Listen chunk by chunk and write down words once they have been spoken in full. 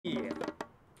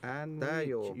and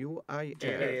Tayo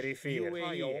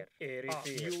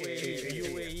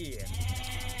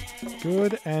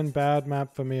Good and bad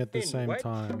map for me at the same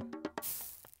time.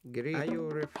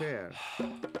 Ayo refer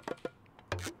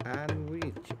and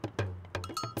which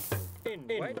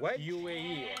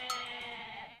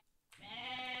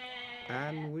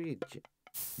and which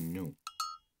No.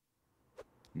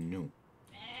 No.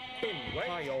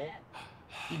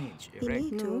 Image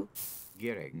erect. No.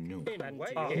 Gerek. No. I'm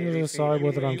gonna decide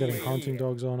whether I'm getting hunting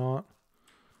dogs or not. I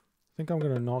think I'm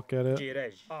gonna not get it.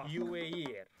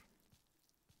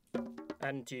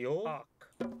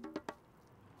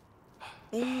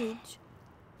 In which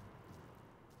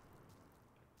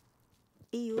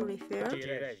you refer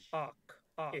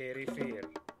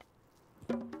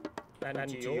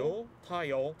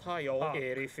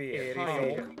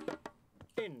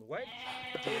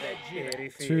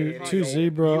Two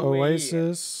zebra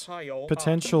oasis,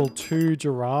 potential 2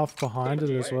 giraffe behind it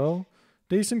as well.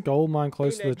 Decent gold mine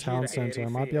close to the town center. I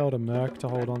might be able to merc to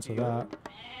hold on to that.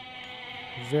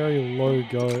 Very low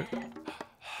goat.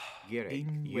 Gerek.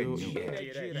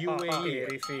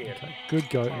 Okay, good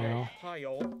goat now.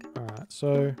 Alright,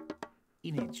 so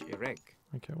Image erect.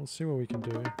 okay, we'll see what we can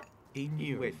do.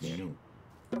 In which. No.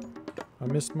 I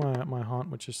missed my hunt,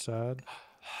 which is sad.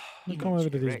 I'm gonna come over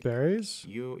to these berries.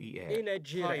 UER.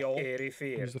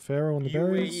 Use the pharaoh on the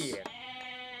berries.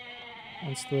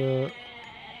 Once the...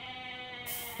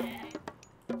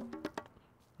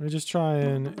 Let me just try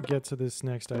and get to this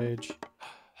next age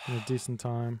in a decent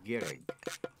time. Gerek.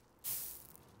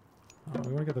 We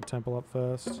want to get the temple up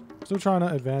first. Still trying to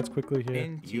advance quickly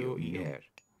here. UER.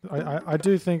 I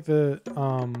do think that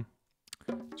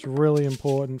it's really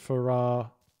important for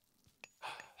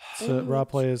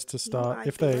players to start,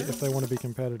 if they want to be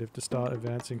competitive, to start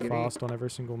advancing fast on every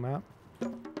single map.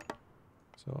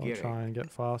 So I'll try and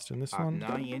get fast in this one.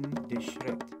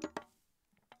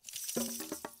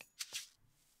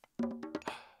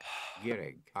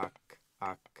 Gereg.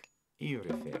 Ak.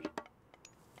 Iurifer.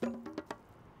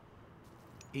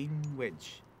 In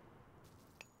wedge.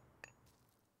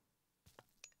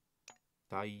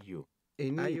 Tayu.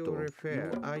 Ayo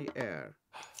refer IR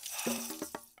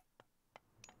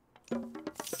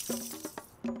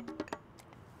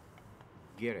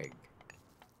Gereg.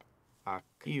 Ak.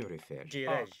 Iurifer.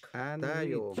 and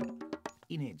Tayo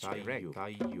Inage.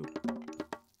 Tayu.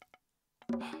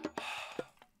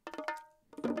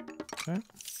 Okay.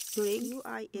 Rig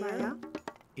UIR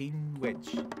In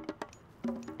wedge.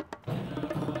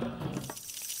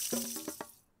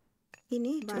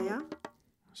 ini Baya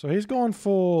So he's going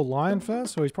for lion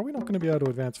first, so he's probably not going to be able to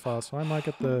advance fast. So I might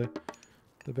get the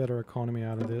better economy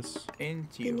out of this.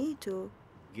 Entiu. ini to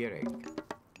Gereg.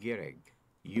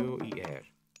 UER.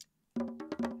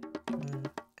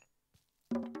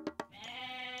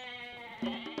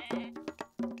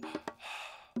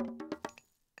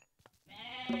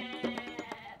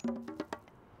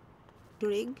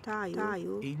 Rig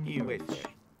Tayo In wedge.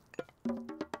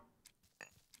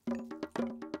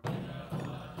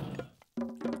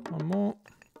 One more.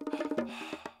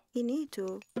 ini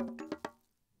to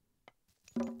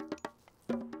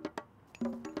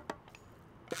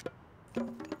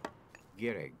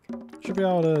Gereg. Should be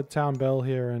able to town bell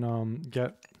here and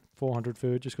get 400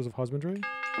 food just because of husbandry.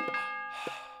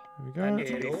 There we go.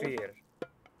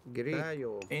 Great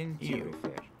Tayo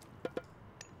Iurifer.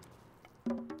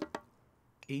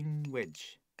 In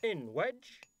wedge.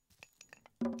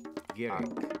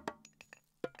 Gereg.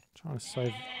 Trying to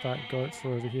save that goat for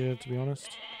over here, to be honest.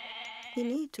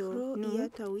 ini to Ia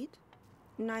Tawit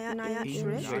Naya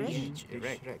Shred Inage.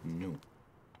 Erect. No.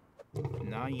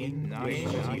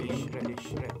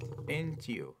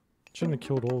 Entiu. Shouldn't have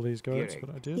killed all these goats, but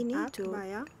I did. ini to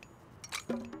Baya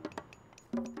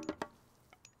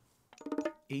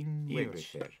In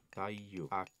Iurifer. Tayu.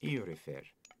 Ak. Iurifer.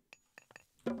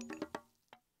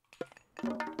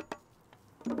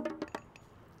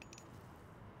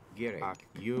 Gereg. Ak.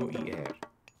 UER.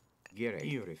 Gereg.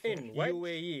 Iurifer.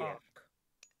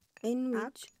 in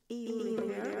which you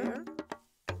refer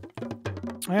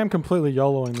I am completely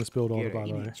YOLOing this build order, by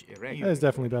the way. Image. Erect. There's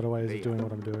definitely better ways of doing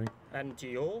what I'm doing.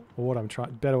 Or what I'm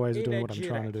trying, better ways of doing what I'm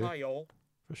trying to do.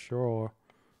 For sure.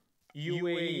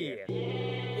 ini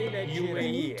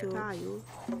to Tayo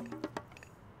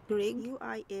Rig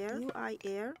UIR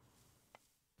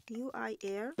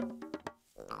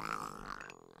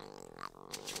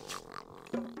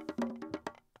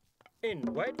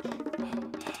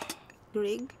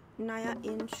Rig Naya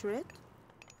in Shred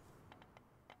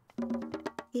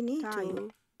ini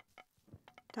to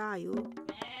Tayo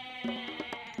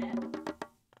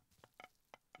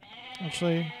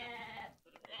Actually,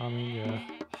 I mean, yeah.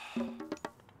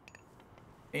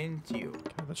 Entio.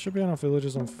 Okay, that should be enough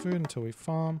villagers on food until we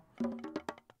farm. I'm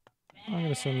going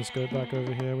to send this goat back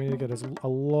over here. We need to get us a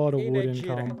lot of wood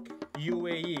income.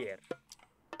 UAE.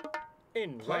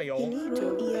 In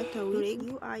Inito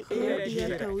iatawid. UIR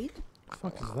iatawid. The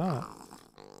fuck is that?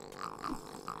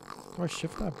 Do I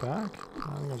shift that back?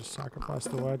 I think I just sacrificed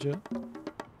the Wadget.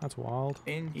 That's wild.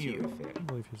 Entio. I can't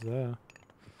believe he's there.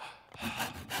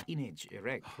 Inage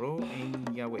erect pro en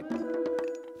yawet.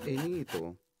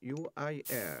 Inito.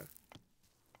 UIR.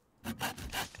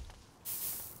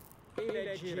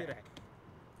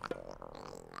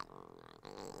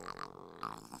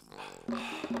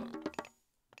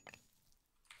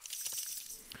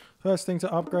 First thing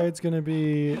to upgrade is going to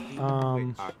be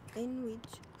In which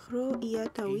Ro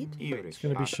iatawid. it's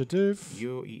going to be Shadoof.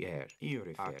 UER.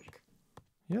 Iurifer.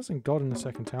 He hasn't gotten a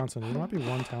second town center. There might be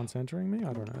one town centering me.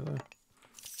 I don't know though.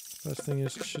 First thing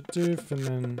is Shadoof,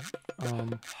 and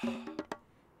then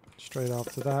straight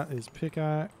after that is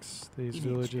Pickaxe. These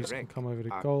villagers can come over to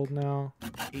gold now.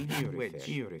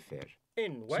 Iurifer.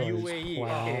 In Sorry, UAE.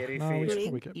 plow. No, we should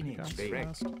probably get Inage Pickaxe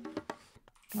direct. first.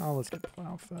 Oh, let's get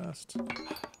plow first.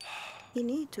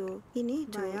 Inito.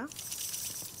 Baya.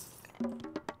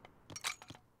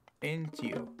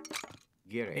 Entio.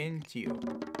 Gere. Entio.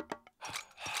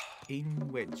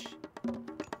 In wedge.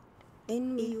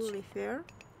 In you refer.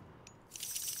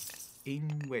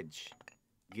 In wedge.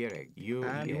 Gereg.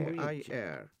 And UER.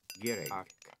 IR. Gereg.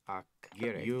 Ak.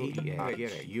 Gereg. UER.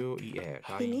 Gereg. UER.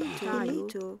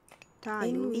 Inito.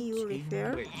 Tayo. You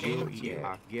refer.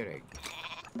 UER. Gereg.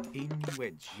 In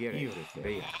wedge. Gereg.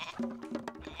 Bea.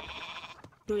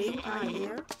 Rig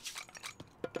IR.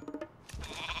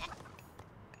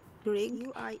 Rig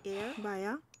UIR.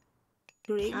 Baya.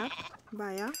 Rig up.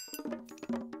 Baya.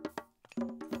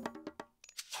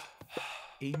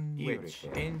 In wedge.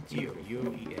 Entio.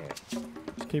 UER.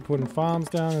 Just keep putting farms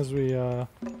down as we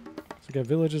get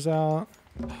villagers out.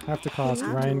 Have to cast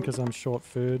rain because I'm short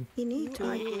food. Inito.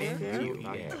 IR.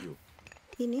 UER.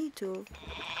 Inito.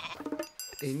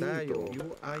 Inito.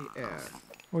 UIR.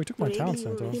 Oh, he took my town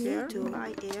center. Inito.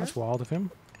 IR. That's wild of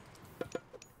him.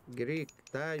 Greek.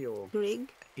 Tayo. Rig.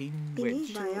 In Ini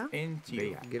wedge. Baya.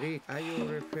 Entio. Greek. I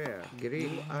refer.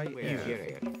 Greek. IR.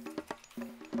 Gereg.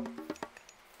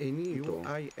 Inito.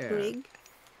 IR. Rig.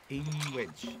 In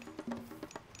wedge.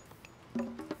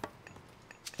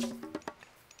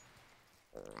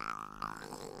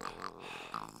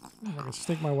 I can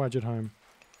stick my Wadget home.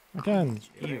 Again.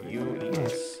 UER.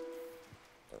 Nice.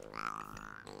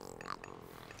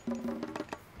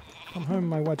 Come home,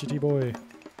 my Wadgety boy.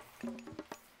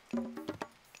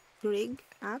 Rig.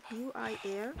 Up.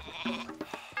 UIR.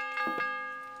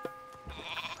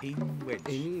 In wedge.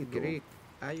 Inito. Greek.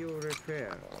 I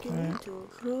refer. Inito.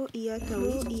 Ro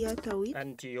iatawid.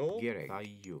 Antio. Gereg.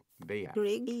 Tayu. Bea.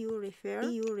 Rig. You refer.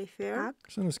 You refer. Up.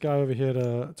 Send this guy over here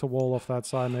to wall off that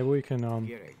side. Maybe we can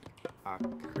Gereg. Ak.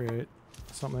 create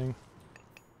something.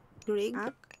 Rig.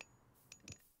 Up.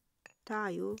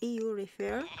 Tayo. You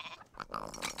refer.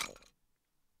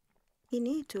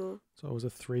 Inito. So it was a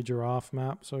 3 giraffe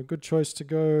map. So a good choice to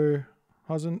go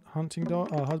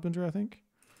husbandry, I think.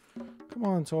 Come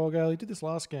on, Torgal. You did this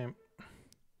last game.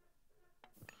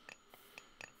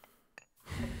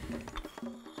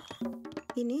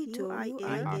 Inito. In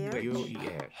IR.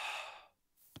 UER.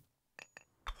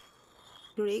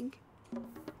 Rig. If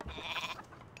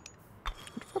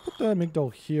I put the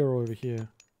Migdol here or over here?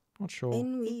 Not sure.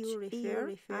 In which you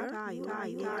refer. Tayo. Is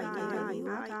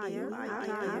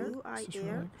this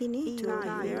right? Inito.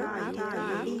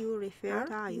 You refer.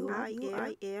 Tayo.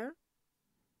 IR.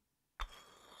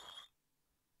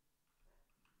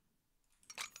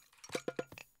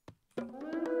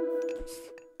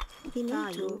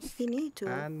 Inito.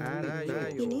 And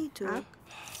Tayo. Inito.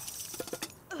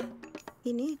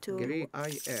 Inito. Greek.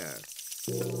 IR.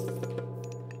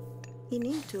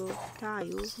 Inito.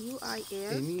 Tayo.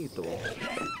 UIR. Inito.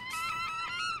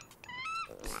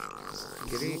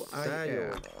 Greek.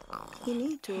 IR.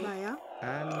 Inito. Baya.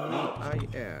 And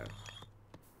UIR.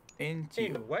 Entio.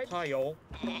 In what? Tayo.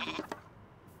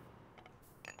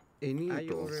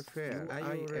 Inito. Refer. I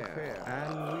refer.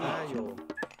 And Tayo.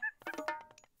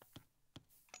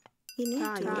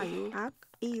 Inito. Tayo. Ak.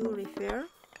 You refer.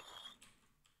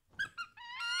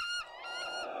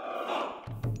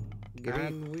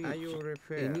 Greek. I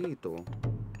refer. Inito.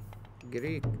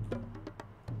 Greek.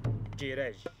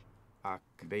 Jirej. Ak.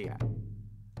 Bea.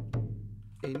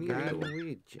 Inito.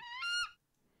 Which.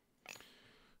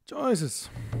 Jesus.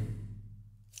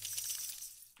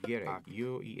 Gereg.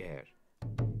 UER.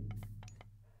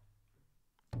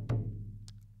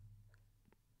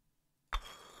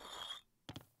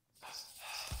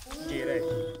 Jirej.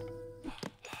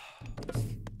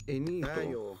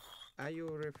 Enito.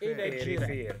 Ayo refer.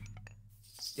 Refer.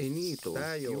 Enito.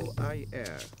 Tayo.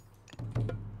 UIR.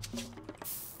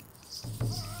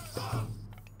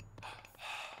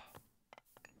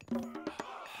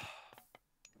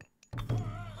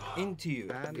 Into.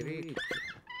 Greek.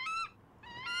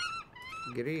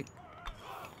 Greek.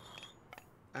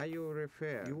 Ayo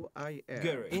refer.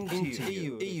 UIR. Into.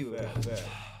 EU. Refer.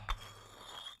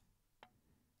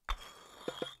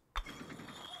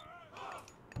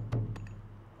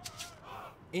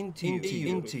 Into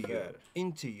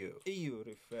you. EU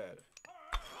refer.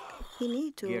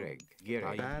 Finito. Gereg.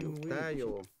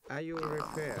 Tayo. Ayo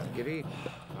refer. Greek.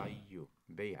 Ayu.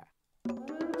 Bea.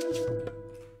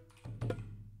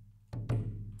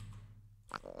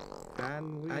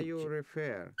 Ayo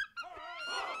refer.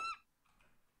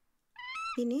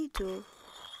 Finito.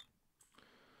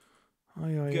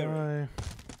 Ay, ay, ay.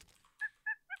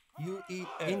 UEL.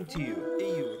 Into you.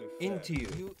 EU refer. Into you.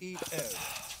 UEL.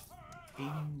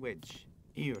 In wedge.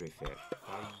 EU refer.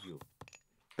 Ayu.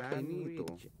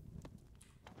 Enito.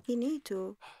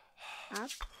 Finito.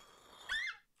 Up.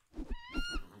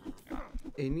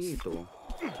 Enito.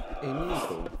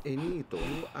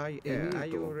 UIR.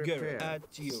 Ayo refer. At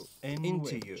you.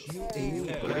 Into you. Into you.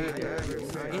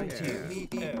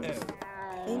 EEL.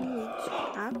 In which.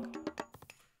 Up.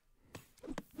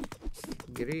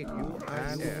 Greek.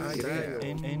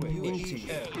 Into you.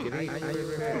 Ayo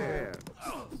refer.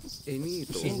 Enito.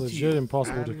 This is legit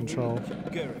impossible to control.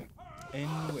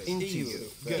 Into you.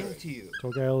 Into you.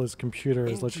 Torgale's computer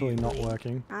is literally not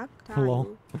working. Up.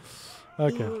 Lol.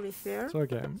 Okay, You refer. it's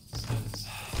okay.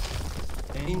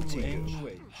 Into you.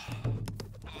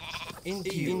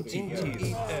 Into you.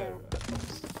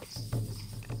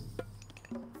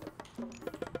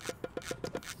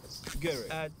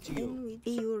 At you. In which.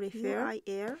 You refer.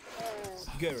 UIR.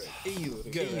 EU.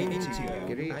 Into you.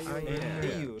 Greek.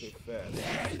 EU refer.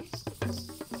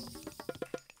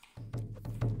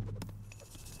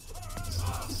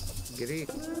 Greek.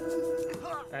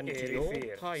 Antio.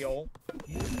 Tayo.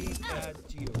 At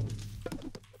you.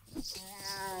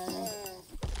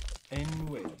 In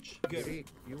which. Greek.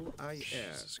 UIR.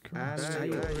 Jesus Christ.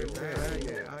 Ayo refer.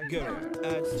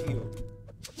 At you.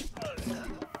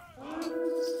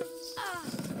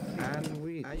 And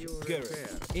which. Ayo refer.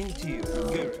 Into you.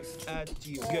 At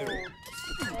you.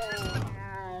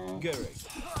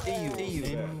 EU.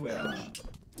 In which.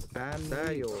 And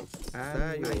tayo.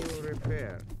 Ayo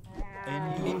refer.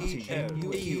 Into you.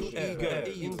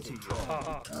 Into you.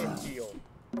 Haha. Antio.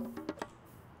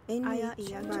 In which.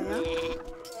 Via.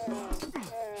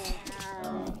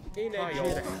 Tayo.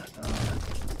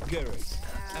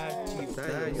 At you.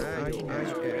 Tayo.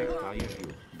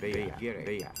 Bea.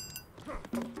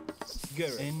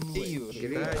 In EU.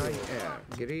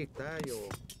 Greek. Tayo.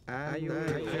 Ayo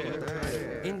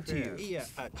refer. Into you.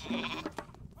 At you.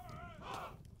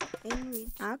 In which.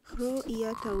 Acro.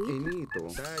 Iatawi. Enito.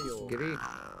 Tayo. Greek.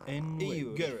 In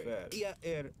EU.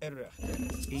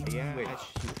 In which.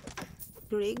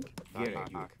 Greg.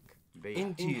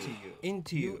 Into you.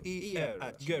 Into you.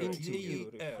 Into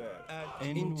you.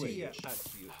 In which.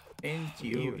 Into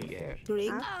you.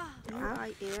 Greg.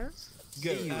 UIR.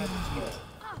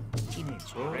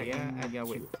 Finito.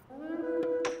 UIR.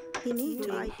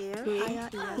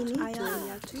 Finito.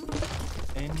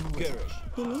 In which.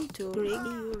 Finito. Greg.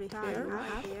 You refer.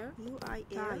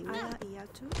 UIR.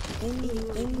 In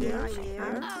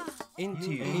refer.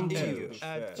 Into you.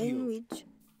 At In you. which.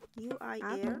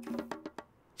 UIR.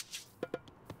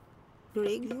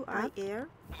 Greg. UIR.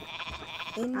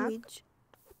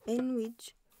 In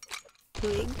which.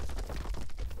 Greg.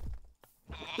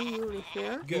 EU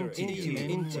refer. Into you.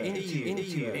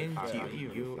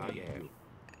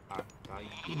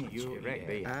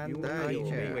 And tayo.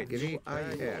 Greek.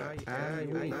 Ayo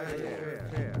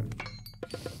refer.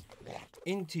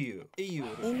 Into you. EU.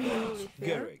 In which.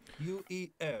 Garrick.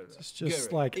 UEL. It's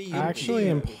just like actually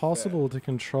impossible to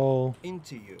control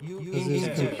Into you. because his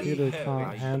computer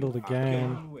can't handle the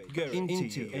game.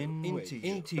 Into you. Into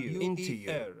you.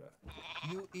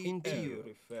 Into you.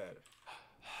 Refer.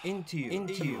 Into you.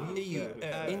 Into you.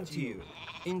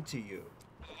 Into you.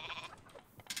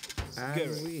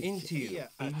 Garrick. Into you.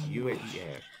 At you.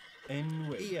 In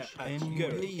which. And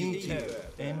Garrick. Into you.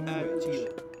 And at you.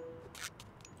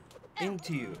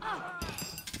 Into you.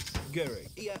 Garrick.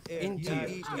 Into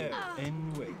you.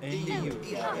 And which. And you.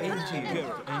 Into you.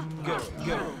 And Garrick.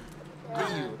 You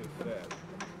refer.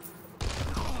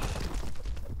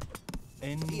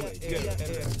 And which.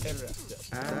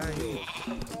 Tayo.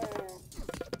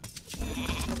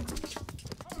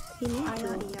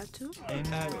 Inito.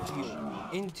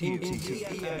 Into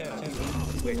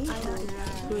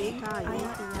Greg.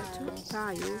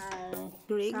 Tayo.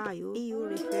 Greg. You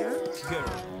refer.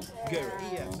 Greg.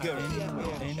 Greg.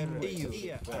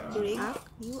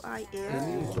 UIR.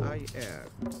 NUIR.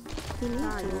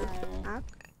 Inito. Ak.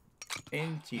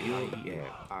 NTUIR.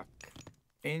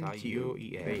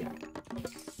 NTUIR.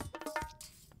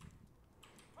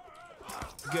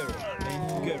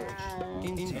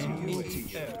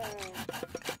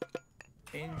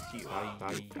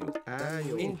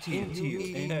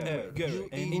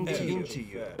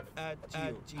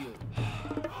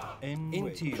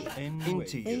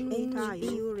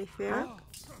 You refer.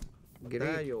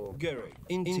 Grayo.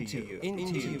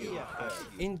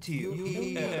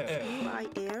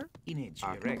 UIR.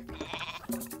 Indirect.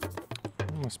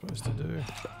 What am I supposed to do?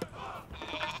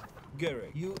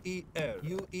 Garrett, UER,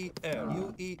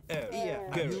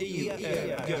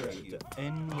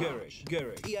 and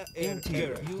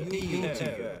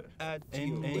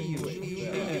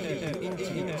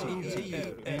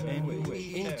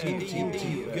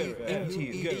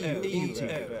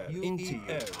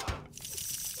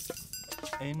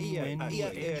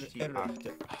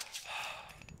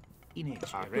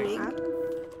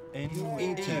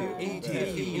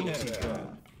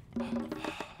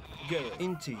Garrett,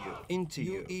 into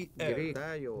you,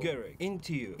 Garrett,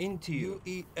 into you,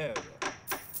 UER.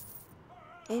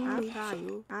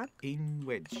 Ak. In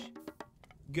wedge.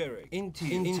 Garrett, into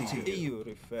you,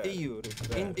 refer,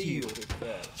 into you,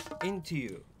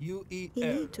 UER.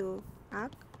 Inito.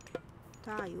 Ak.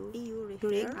 Tayo. You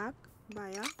refer. Ak.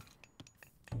 Baya.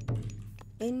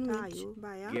 Tayo.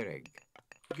 Baya. Gereg.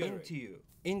 Into you,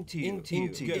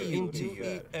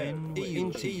 and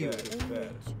into you, refer.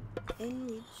 In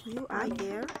which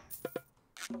UIR.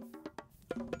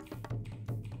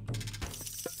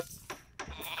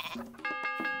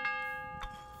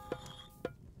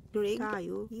 Greg.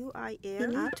 Tayo.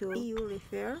 UIR. Inito. You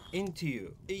refer. Into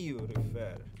you, EU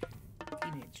refer.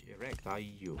 Image erect.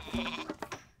 Tayo.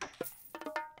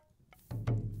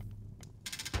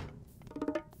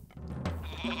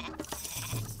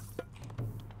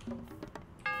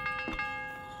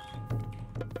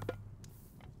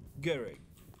 Garrett.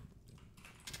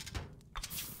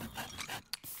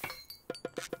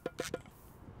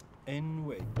 And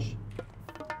wedge.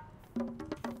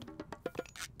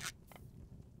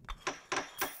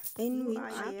 In which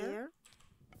UIR.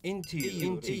 Into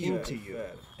you,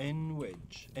 and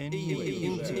wedge, and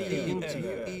into you,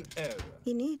 ER.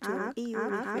 Inito. EU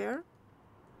refer.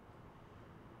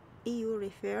 EU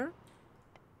refer.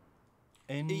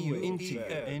 And into you,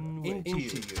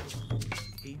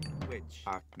 In wedge.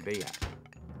 Akbeya.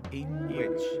 In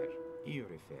wedge. You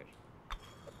refer.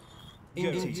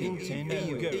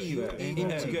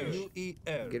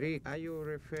 Greek. You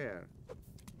refer.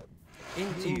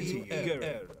 Into you,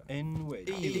 and wedge,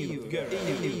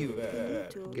 Greek.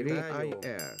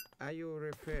 You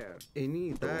refer.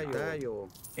 Ini tayo.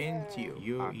 Into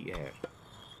you. UER.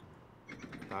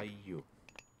 Tayo.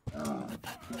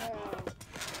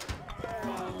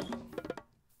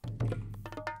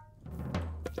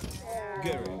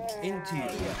 Garrett, into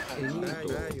you,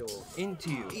 into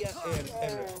you,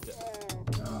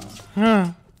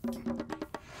 Huh.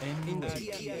 and into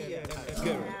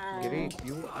Garrett, Greek.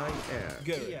 UIR.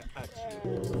 Garrett,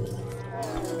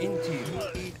 into you,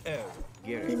 ER.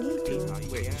 Gereg. In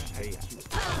wedge.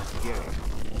 Gereg.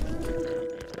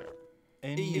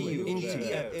 And you, into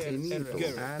Inito.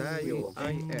 Tayo.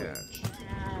 IR.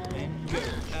 and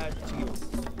Garrett, at you,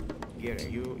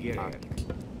 Gereg. You. Gereg.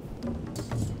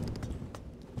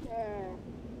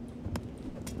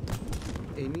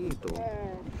 Inito.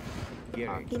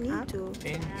 Gereg. Inito.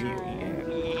 NUER.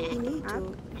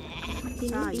 Inito.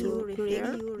 Tayo.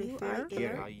 Refer. You refer.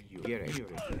 Gereg. Gereg. You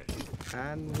refer.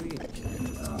 And we.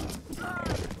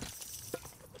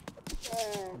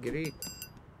 Greek.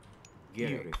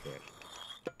 Gereg. Refer.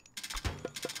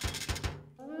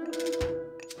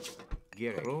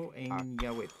 Gereg. Ro en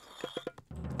Yawit.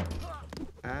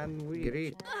 And we.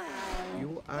 Greek.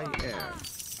 UIR.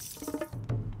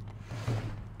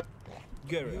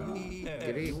 Garrett,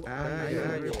 Greek.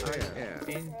 UIR.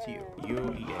 Into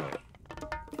UER.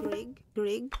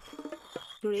 Greg.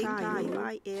 Tayo.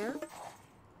 UIR.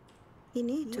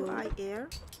 Inito. UIR.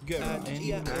 Garrett, and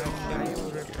You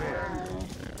refer.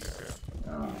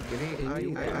 Greek.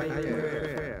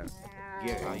 UIR.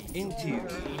 Gereg. into you,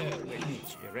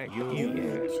 Image erect.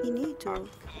 UER. Inito.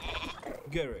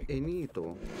 Garrett,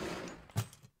 Inito.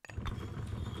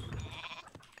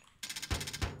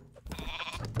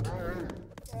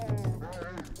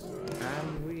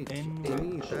 And we. And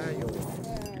Initayo.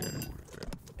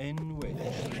 and wedge,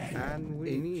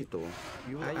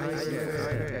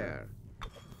 UIR.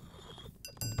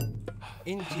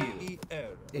 Into ER.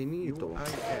 Enito.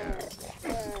 UIR.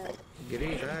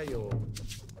 Gritayo.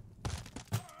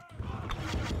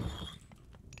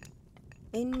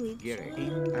 In which. Gerek.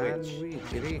 And we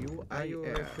Greek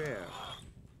UIR.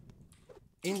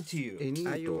 Into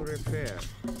Enito. Refer.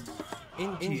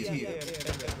 Into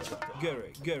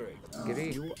Gurry.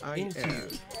 Greek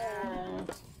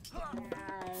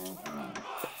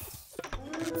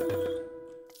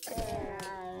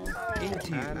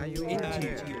Into UIR.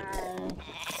 Into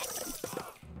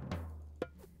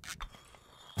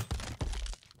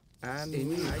And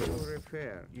Enito.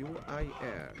 Refer.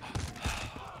 UIR.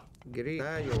 Greek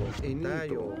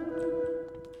Enito.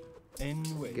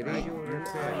 Enway. Greek UIR.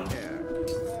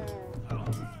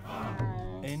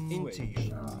 Enway.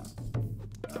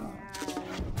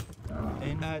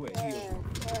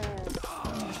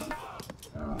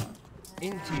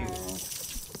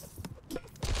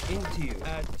 Into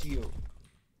at you.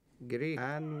 Greek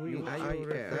and we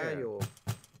UIR.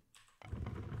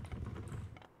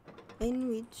 In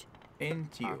which.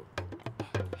 Into.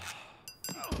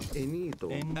 Enito.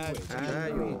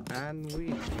 Enway. And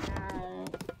we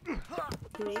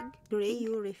Greg,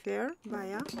 you refer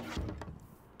via.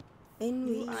 In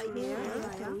which.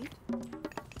 Via.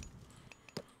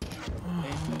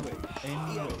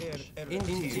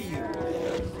 Into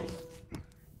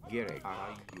Gerek.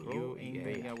 You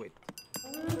in with.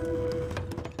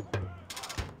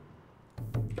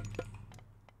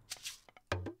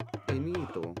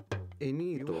 Enito.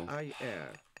 UIR.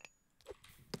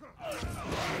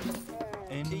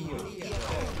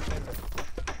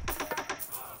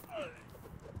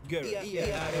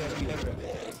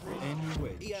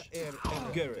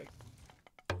 Gurry.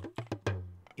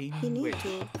 In which.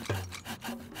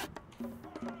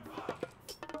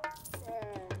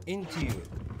 Into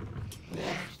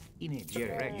In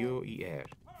Gerek. UER.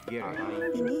 Gerek.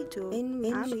 Inito. In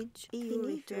which. You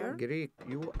refer. Greek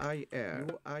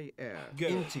UIR.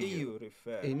 into you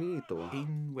refer. Enito.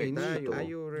 In which. Enito.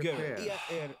 Refer.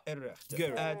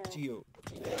 Gurry. At you.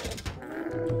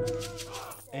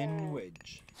 En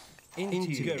wedge.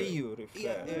 Into you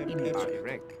refer. In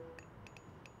Gerek.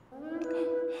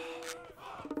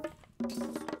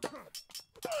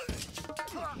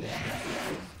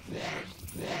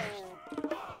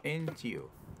 Into.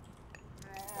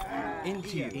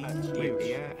 Into In at you.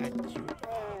 which. At you.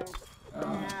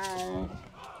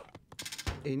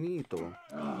 Enito.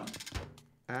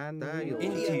 And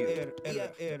Into you.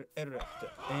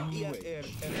 En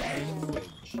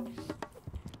wedge.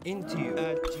 Into you.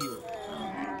 At you.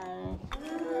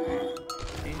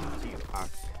 Into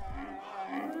at.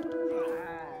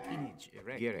 In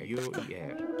Gerek.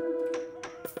 UER.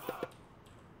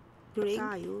 Greg,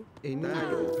 you.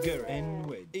 Enito. Gurry. En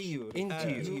wedge. Into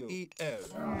you.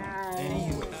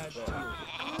 En wedge.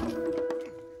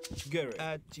 Gurry.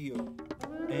 At you.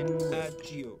 En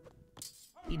at you.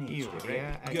 In Gerek.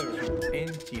 At Gerek. you.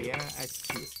 Into at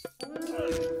you.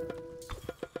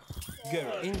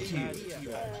 Gurry. Into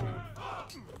you.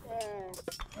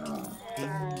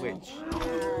 In which.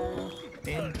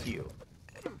 Into.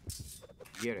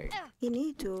 Gerek.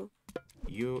 Inito.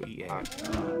 UER.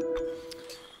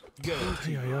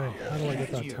 Gurry. How do I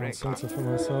get that town center for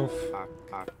myself?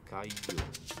 Akayu.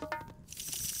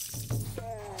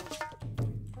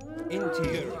 Into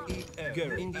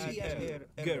Gurry. Into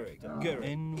Gurry.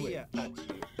 En wedge.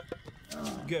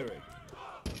 Gurry.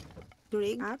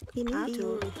 Greg, at.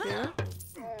 Inito. Refer.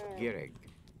 Gerek.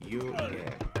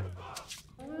 UER.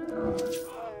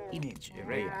 In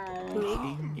Gerek. Greg,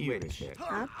 In which.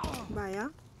 at. Via.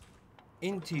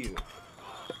 Into you.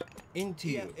 Into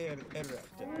you.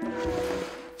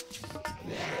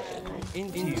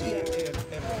 Into you.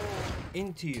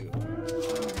 Into you.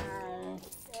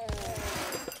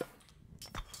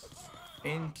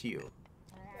 Into you.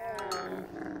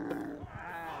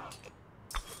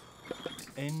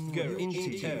 And go into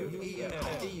you.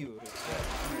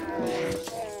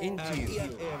 Into you.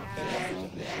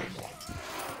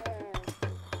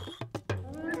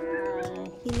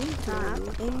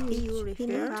 Inito. In you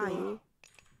refer.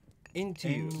 Into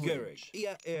you. Gurrish.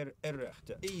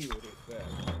 EU refer.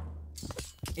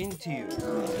 Into you.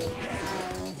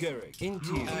 Gurrish.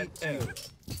 Into you. At you.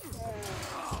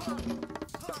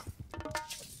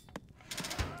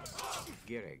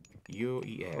 Gerek.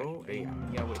 UER.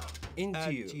 Yahweh.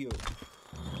 Into you.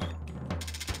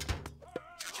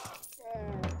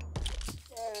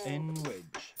 En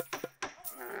wedge.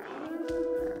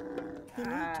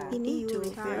 Inito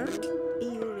refer.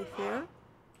 EU refer.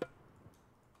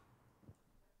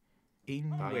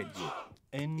 In wedge.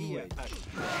 En wedge.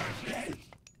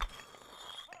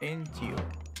 Into you.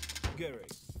 Gary.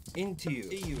 Into you.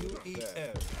 EU.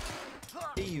 ER.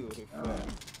 EU refer.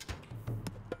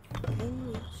 In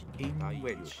which. In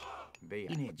which.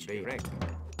 Inage. Berek.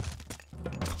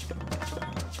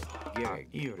 Gerek.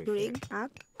 You Rig.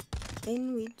 Ak.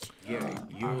 In which. Gerek.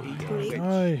 You Rig.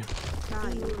 Hey.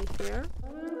 Tayo refer.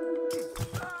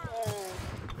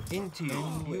 Into you.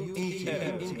 Into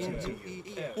In which.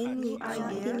 In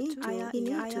which.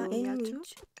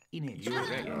 Inage. You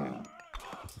reg.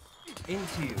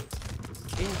 Into you.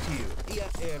 Into you.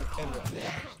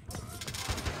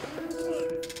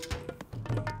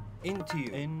 Into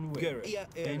you. In Gary.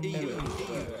 In you.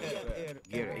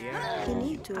 Gerek.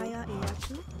 Finito.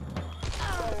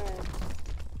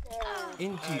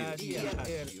 Into you.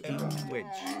 In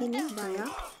which. Finibaya.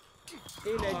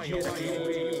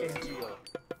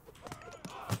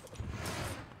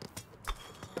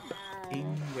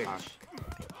 In which.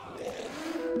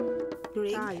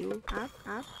 Rig. Tayo.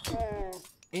 Ak.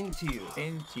 Into you.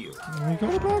 Into you. We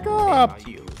gotta back up.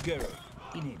 Into you. Gary.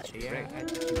 Inage. Gerek.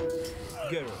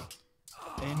 Gary.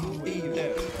 N E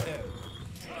L.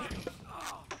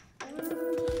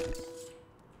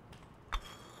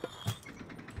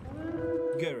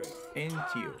 Gary.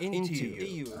 Into you. Into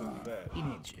you.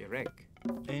 Inage. Gerek.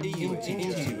 Into you.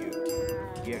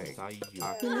 Gerek.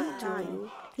 Finito.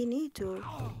 Finito.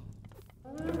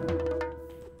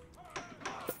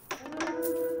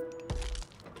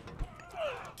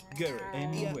 Gary.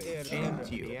 N way.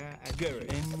 Into you. Gary.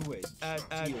 N way.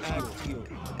 Add you.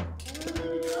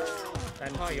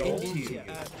 And Into you.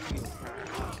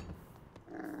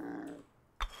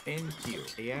 Into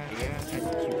you.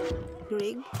 Into you.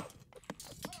 Rig.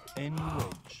 N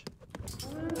wedge.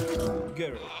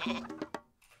 Gary.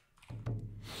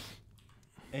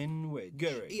 N wedge.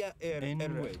 Gary.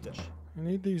 N wedge. I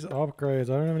need these upgrades.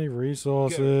 I don't have any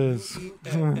resources.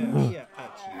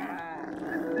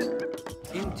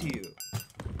 Into you.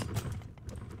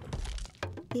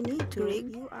 Finito.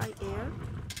 Rig. UIR.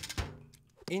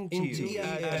 Into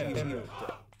you.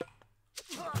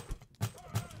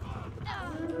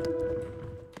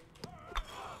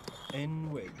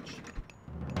 N wedge.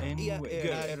 N wedge.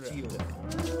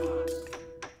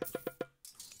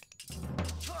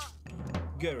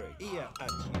 Gary.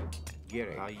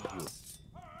 Gerek.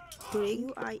 Rig.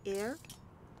 UIR.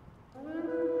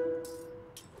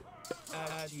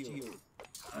 Add you.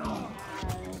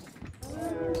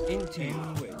 Into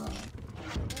you. Wedge.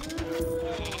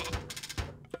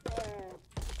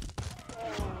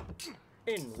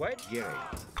 in wedge.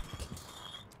 Gerek.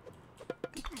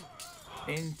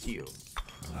 Into you.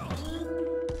 I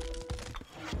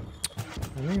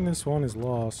think this one is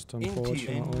lost, Into you.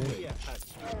 unfortunately.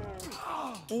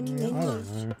 In I don't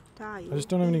which. know. Tayo. I just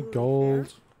don't have any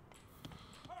gold.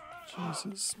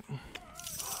 Jesus.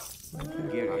 Maybe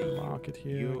Gerek. a market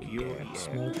here. You- I could you- get yeah. a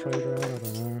small trader out. I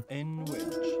don't know. N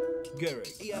wedge. Gary.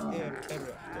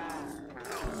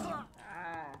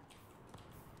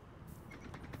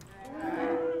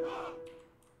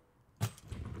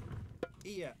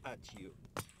 At you.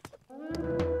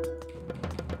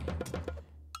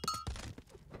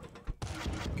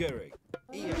 Gary.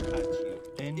 At you.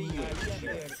 N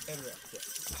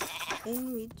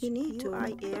In which. Finito.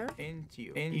 IR. Into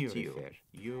you. Into you.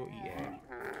 You.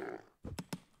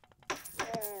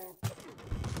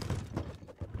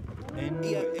 N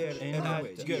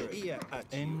wedge. Gary.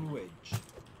 N wedge.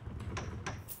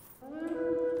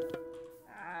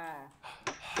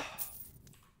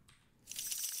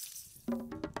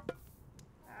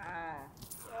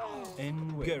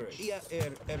 N wedge. Gary.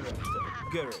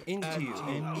 Gary. Into you.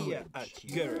 N wedge.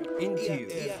 Gary. Into you.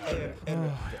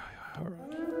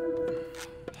 Alright.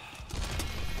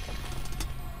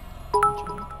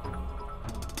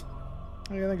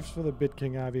 Okay, thanks for the Bit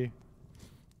King Abby.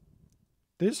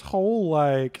 This whole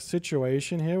like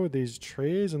situation here with these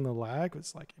trees and the lag,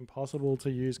 it's like impossible to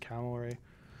use cavalry.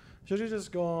 Should have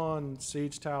just gone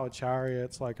Siege Tower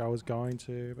Chariots like I was going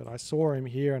to, but I saw him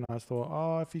here and I thought,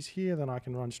 oh, if he's here then I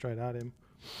can run straight at him.